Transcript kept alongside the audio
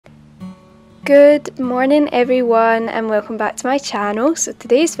Good morning everyone and welcome back to my channel. So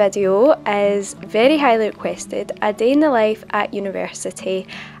today's video is very highly requested, a day in the life at university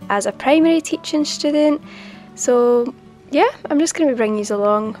as a primary teaching student. So yeah, I'm just going to be bringing you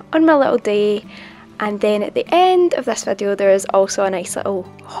along on my little day, and then at the end of this video there is also a nice little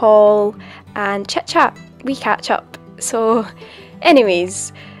haul and chit chat, we catch up. So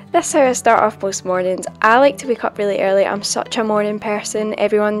anyways, this is how I start off most mornings. I like to wake up really early. I'm such a morning person.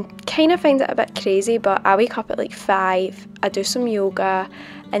 Everyone kind of finds it a bit crazy, but I wake up at like 5, I do some yoga,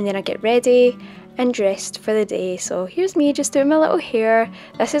 and then I get ready and dressed for the day. So here's me just doing my little hair.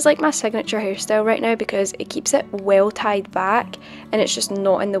 This is like my signature hairstyle right now because it keeps it well tied back and it's just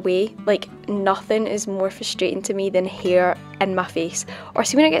not in the way. Like nothing is more frustrating to me than hair in my face. Or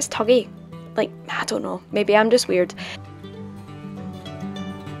see when it gets tuggy. Like, I don't know, maybe I'm just weird.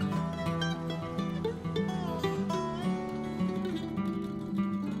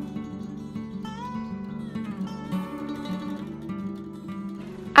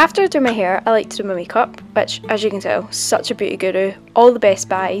 After I do my hair, I like to do my makeup, which, as you can tell, such a beauty guru, all the best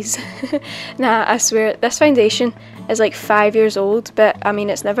buys. Nah, I swear, this foundation is like 5 years old, but I mean,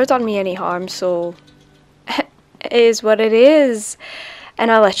 it's never done me any harm, so it is what it is.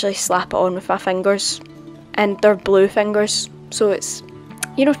 And I literally slap it on with my fingers, and they're blue fingers, so it's,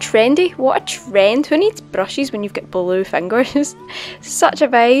 you know, trendy. What a trend! Who needs brushes when you've got blue fingers? Such a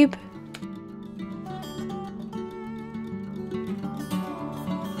vibe.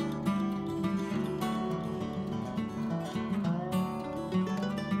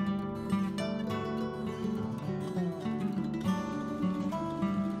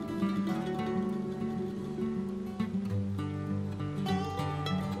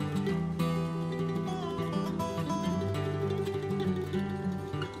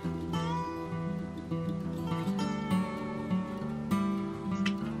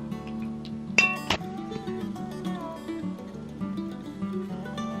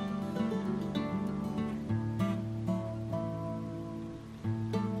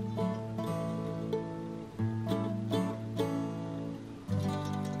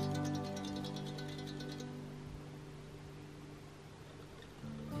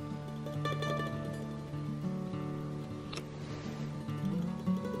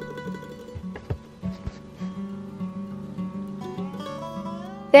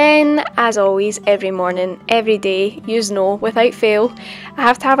 Then, as always, every morning, every day, yous know, without fail, I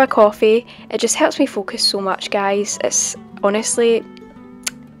have to have a coffee. It just helps me focus so much, guys. It's honestly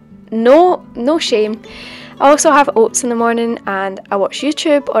no shame. I also have oats in the morning and I watch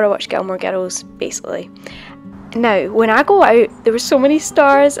YouTube or I watch Gilmore Girls, basically. Now, when I go out, there were so many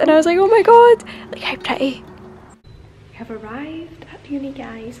stars and I was like, oh my god, like how pretty. We have arrived at uni,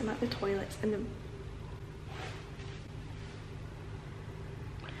 guys. I'm at the toilets in the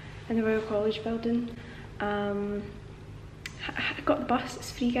Royal College building. I got the bus,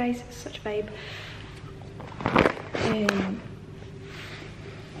 it's free, guys, it's such a vibe.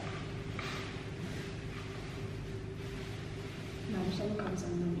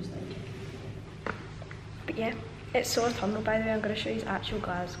 But yeah, it's so autumnal, by the way. I'm going to show you actual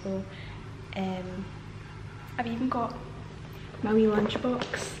Glasgow. I've even got my wee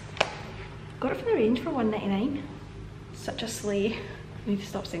lunchbox. Got it from the range for £1.99. Such a slay. I need to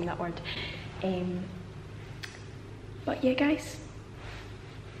stop saying that word. But yeah, guys,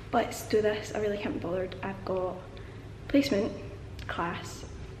 let's do this. I really can't be bothered. I've got placement class,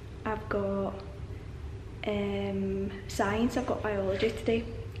 I've got science, I've got biology today,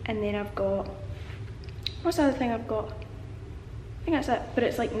 and then I've got, what's the other thing I've got? I think that's it, but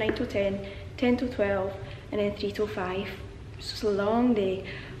it's like 9 till 10, 10 till 12, and then 3 till 5. So it's a long day,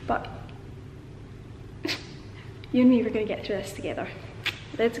 but you and me, we're going to get through this together.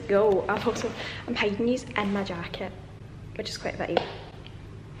 Let's go. I'm hiding these in my jacket, which is quite a vibe.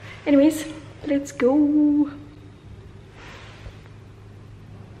 Anyways, let's go.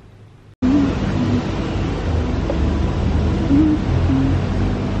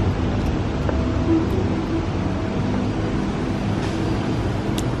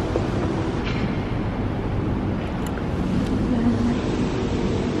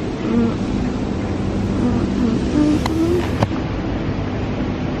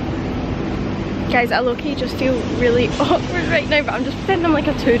 Guys, I low-key just feel really awkward right now, but I'm just pretending I'm like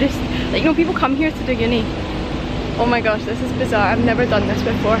a tourist. Like, you know, people come here to do uni. Oh my gosh, this is bizarre. I've never done this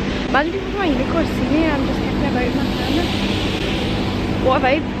before. Imagine people from my uni course see me and I'm just kicking about in my camera. What a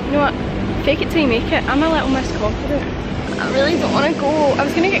vibe. You know what? Fake it till you make it. I'm a little misconfident. I really don't want to go. I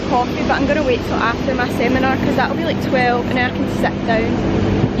was going to get coffee, but I'm going to wait till after my seminar because that'll be like 12 and then I can sit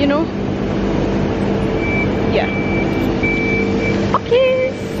down, you know? Yeah.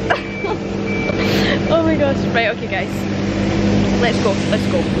 Okay. Oh my gosh. Right, okay guys. Let's go, let's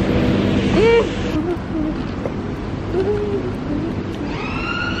go.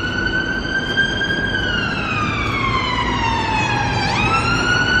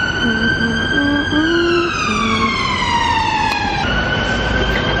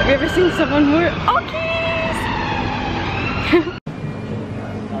 Have you ever seen someone more Okies?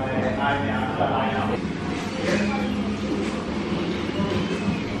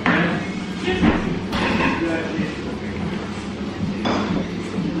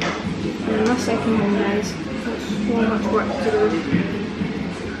 My second one, guys. Got so much work to do.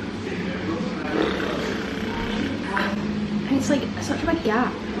 And it's like such a big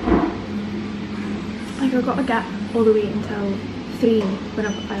gap. Like I got a gap all the way until 3 when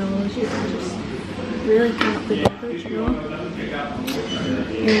I've got biology. I just really cannot be bothered, you know.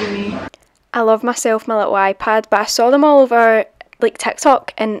 Anyway. I love myself my little iPad, but I saw them all over like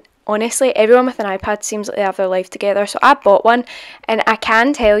TikTok, and honestly everyone with an iPad seems like they have their life together. So I bought one, and I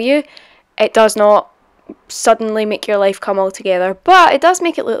can tell you it does not suddenly make your life come all together, but it does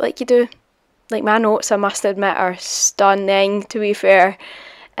make it look like you do. Like my notes, I must admit, are stunning, to be fair.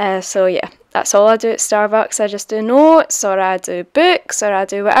 So yeah, that's all I do at Starbucks. I just do notes, or I do books, or I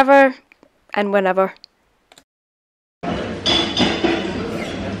do whatever and whenever. I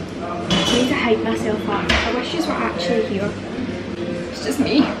need to hype myself up. I wish yous were actually here. It's just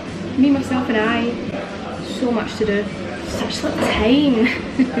me, myself and I. So much to do. Such little time.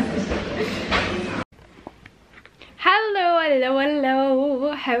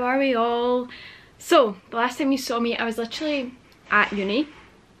 Hello, how are we all? So, the last time you saw me, I was literally at uni.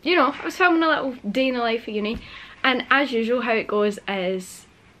 You know, I was filming a little day in the life of uni, and as usual how it goes is,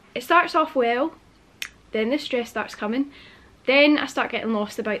 it starts off well, then the stress starts coming, then I start getting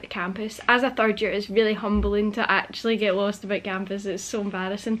lost about the campus. As a third year, it's really humbling to actually get lost about campus. It's so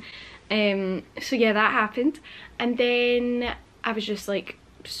embarrassing. So yeah, that happened, and then I was just like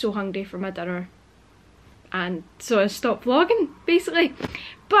so hungry for my dinner, and so I stopped vlogging basically.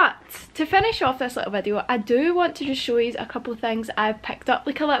 But to finish off this little video, I do want to just show you a couple of things I've picked up,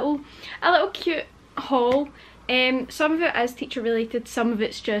 like a little cute haul. Some of it is teacher related, some of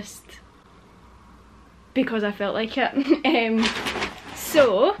it's just because I felt like it.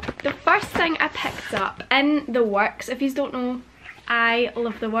 So the first thing I picked up in the works, if you don't know, I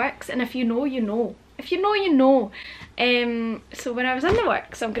love the works, and if you know, you know. If you know, you know. So when I was in the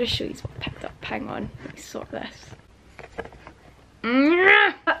works, I'm going to show you what I picked up. Hang on, let me sort this.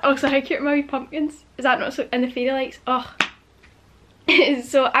 Also, how cute are my wee pumpkins? Is that not so? And the fairy lights. Oh.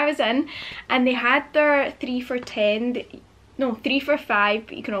 So I was in, and they had their 3 for 10. No, 3 for 5,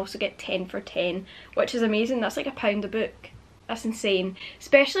 but you can also get 10 for 10, which is amazing. That's like £1 a book. That's insane,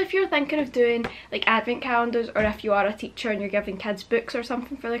 especially if you're thinking of doing like advent calendars, or if you are a teacher and you're giving kids books or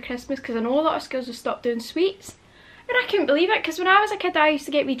something for their Christmas, because I know a lot of schools have stopped doing sweets, and I couldn't believe it, because when I was a kid I used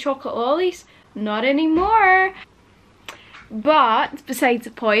to get me chocolate lollies. Not anymore. But besides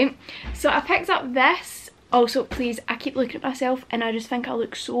the point, so I picked up this. Also, please, I keep looking at myself and I just think I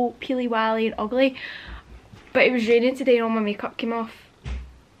look so peely-wally and ugly, but it was raining today and all my makeup came off,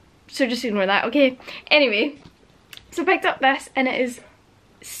 so just ignore that, okay? Anyway, so I picked up this, and it is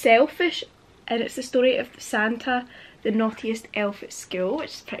Selfish, and it's the story of Santa, the naughtiest elf at school,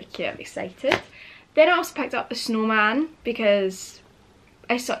 which is pretty cute. I'm excited. Then I also picked up the Snowman, because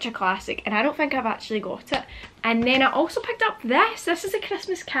it's such a classic and I don't think I've actually got it. And then I also picked up this. This is A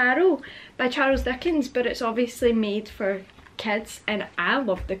Christmas Carol by Charles Dickens, but it's obviously made for kids, and I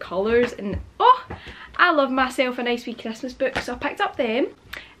love the colours, and oh, I love myself a nice wee Christmas book, so I picked up them.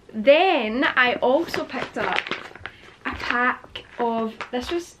 Then I also picked up a pack of,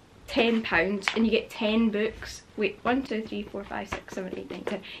 this was £10 and you get 10 books. Wait, 1, 2, 3, 4, 5, 6, 7, 8, 9,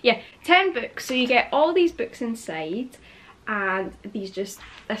 10. Yeah, 10 books. So you get all these books inside, and these just,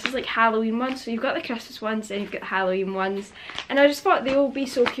 this is like Halloween ones. So you've got the Christmas ones, then you've got the Halloween ones. And I just thought they will be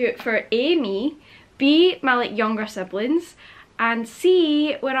so cute for A, me, B, my like younger siblings, and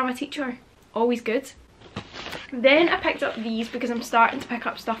C, when I'm a teacher. Always good. Then I picked up these because I'm starting to pick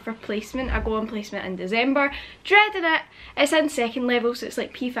up stuff for placement. I go on placement in December. Dreading it. It's in second level, so it's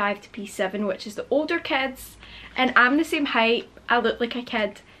like P5 to P7, which is the older kids. And I'm the same height. I look like a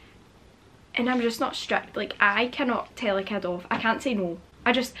kid. And I'm just not strict. Like, I cannot tell a kid off. I can't say no.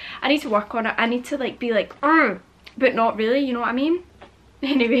 I need to work on it. I need to like be like, but not really, you know what I mean?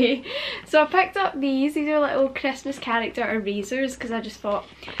 Anyway, so I picked up these. These are little Christmas character erasers because I just thought,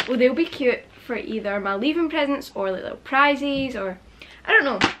 well, they'll be cute for either my leaving presents or like little prizes, or I don't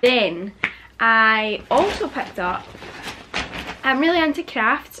know. Then I also picked up, I'm really into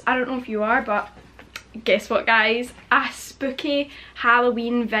crafts. I don't know if you are, but guess what guys, a spooky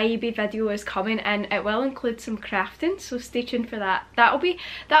Halloween vibey video is coming, and it will include some crafting, so stay tuned for that.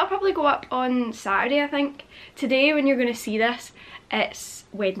 That'll probably go up on Saturday, I think. Today, when you're going to see this, it's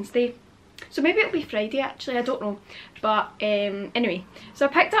Wednesday, so maybe it'll be Friday actually, I don't know. But anyway, so I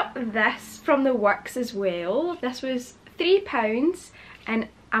picked up this from the works as well. This was £3 and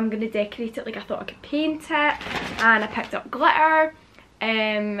I'm going to decorate it like I thought I could paint it, and I picked up glitter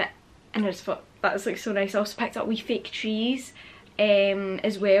and I just thought that was like so nice. I also picked up wee fake trees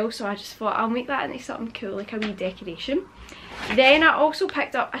as well, so I just thought I'll make that into something cool, like a wee decoration. Then I also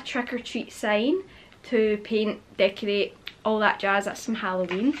picked up a trick or treat sign to paint, decorate, all that jazz. That's some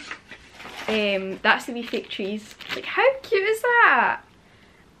Halloween. That's the wee fake trees. Like, how cute is that?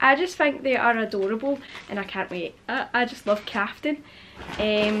 I just think they are adorable and I can't wait. I just love crafting.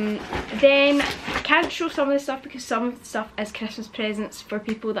 Then I can't show some of the stuff because some of the stuff is Christmas presents for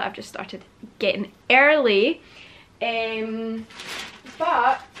people that I've just started getting early.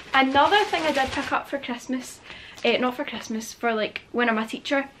 But another thing I did pick up for Christmas, not for Christmas, for like when I'm a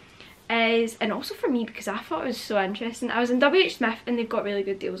teacher, is, and also for me because I thought it was so interesting. I was in WH Smith and they've got really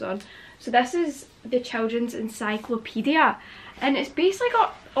good deals on. So this is the Children's Encyclopedia, and it's basically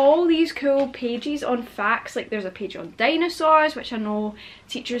got all these cool pages on facts. Like there's a page on dinosaurs, which I know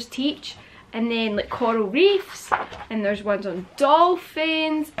teachers teach, and then like coral reefs, and there's ones on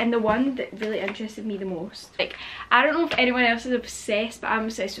dolphins, and the one that really interested me the most, like, I don't know if anyone else is obsessed, but I'm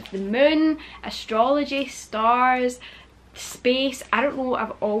obsessed with the moon, astrology, stars, space. I don't know,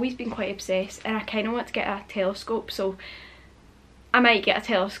 I've always been quite obsessed, and I kind of want to get a telescope, so I might get a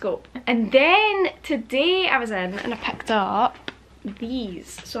telescope. And then today I was in and I picked up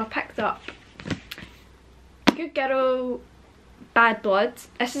these. So I picked up Good Girl, Bad Blood.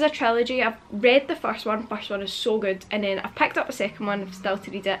 This is a trilogy. I've read the first one. First one is so good, and then I've picked up the second one. I'm still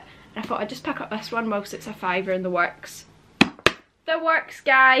to read it, and I thought I'd just pick up this one whilst it's a $5 in the works. The works,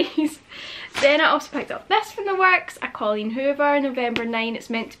 guys. Then I also picked up this from the works, a Colleen Hoover, November 9. It's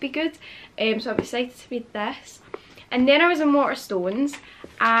meant to be good, so I'm excited to read this. And then I was in Waterstones,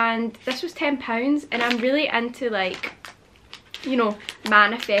 and this was £10, and I'm really into, like, you know,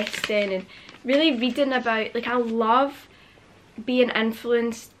 manifesting and really reading about, like, I love being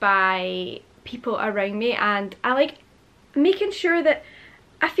influenced by people around me, and I like making sure that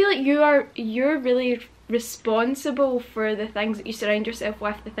I feel like you're really responsible for the things that you surround yourself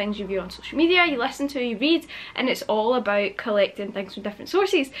with, the things you view on social media, you listen to, you read, and it's all about collecting things from different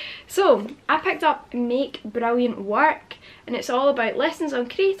sources. So I picked up Make Brilliant Work, and it's all about lessons on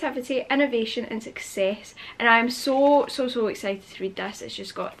creativity, innovation and success, and I'm so excited to read this. It's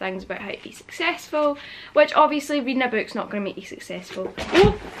just got things about how to be successful, which obviously reading a book's not going to make you successful.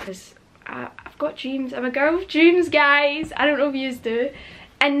 Oh, because I've got dreams. I'm a girl with dreams, guys. I don't know if yous do.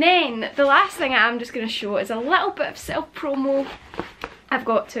 And then the last thing I'm just going to show is a little bit of self-promo. I've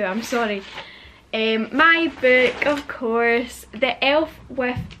got to, I'm sorry. My book, of course, The Elf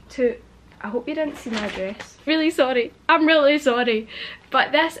with Two... I hope you didn't see my address. Really sorry. I'm really sorry.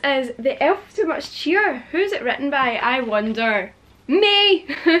 But this is The Elf with Too Much Cheer. Who's it written by, I wonder? Me!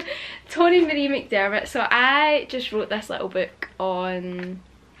 Toni Marie McDermott. So I just wrote this little book on...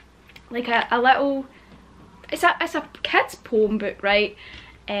 like a little... It's a kid's poem book, right?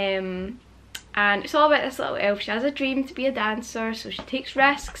 And it's all about this little elf. She has a dream to be a dancer, so she takes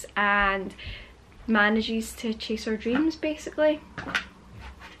risks and manages to chase her dreams, basically.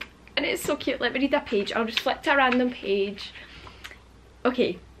 And it's so cute. Let me read a page. I'll just flip to a random page.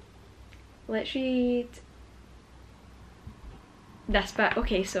 Okay, let's read this bit.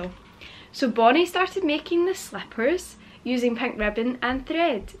 Okay, so Bonnie started making the slippers using pink ribbon and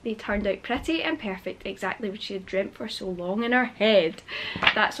thread. They turned out pretty and perfect, exactly what she had dreamt for so long in her head.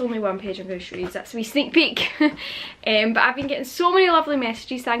 That's only one page I'm going to show you, that's a wee sneak peek. But I've been getting so many lovely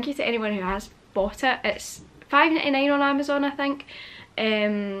messages. Thank you to anyone who has bought it. It's £5.99 on Amazon, I think.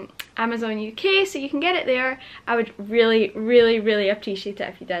 Amazon UK, so you can get it there. I would really appreciate it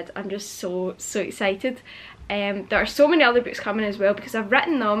if you did. I'm just so excited. There are so many other books coming as well because I've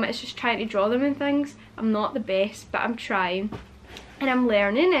written them. It's just trying to draw them and things. I'm not the best, but I'm trying and I'm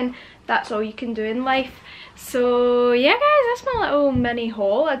learning, and that's all you can do in life. So yeah guys, that's my little mini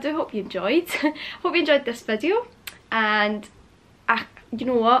haul. I do hope you enjoyed. Hope you enjoyed this video, and you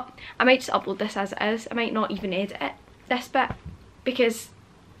know what, I might just upload this as it is. I might not even edit it, this bit, because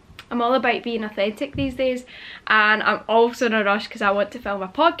I'm all about being authentic these days, and I'm also in a rush because I want to film a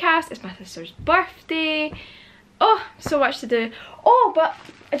podcast. It's my sister's birthday. Oh, so much to do. Oh, but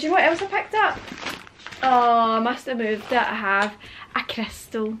do you know what else I picked up? Oh, I must have moved it. I have a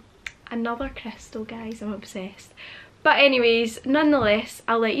crystal. Another crystal, guys. I'm obsessed. But anyways, nonetheless,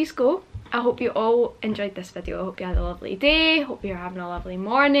 I'll let you go. I hope you all enjoyed this video. I hope you had a lovely day. Hope you're having a lovely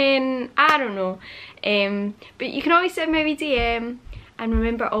morning. I don't know. But you can always send me a wee DM. And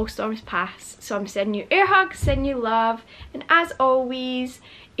remember, all storms pass. So I'm sending you air hugs, sending you love. And as always,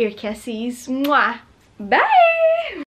 air kisses. Mwah. Bye!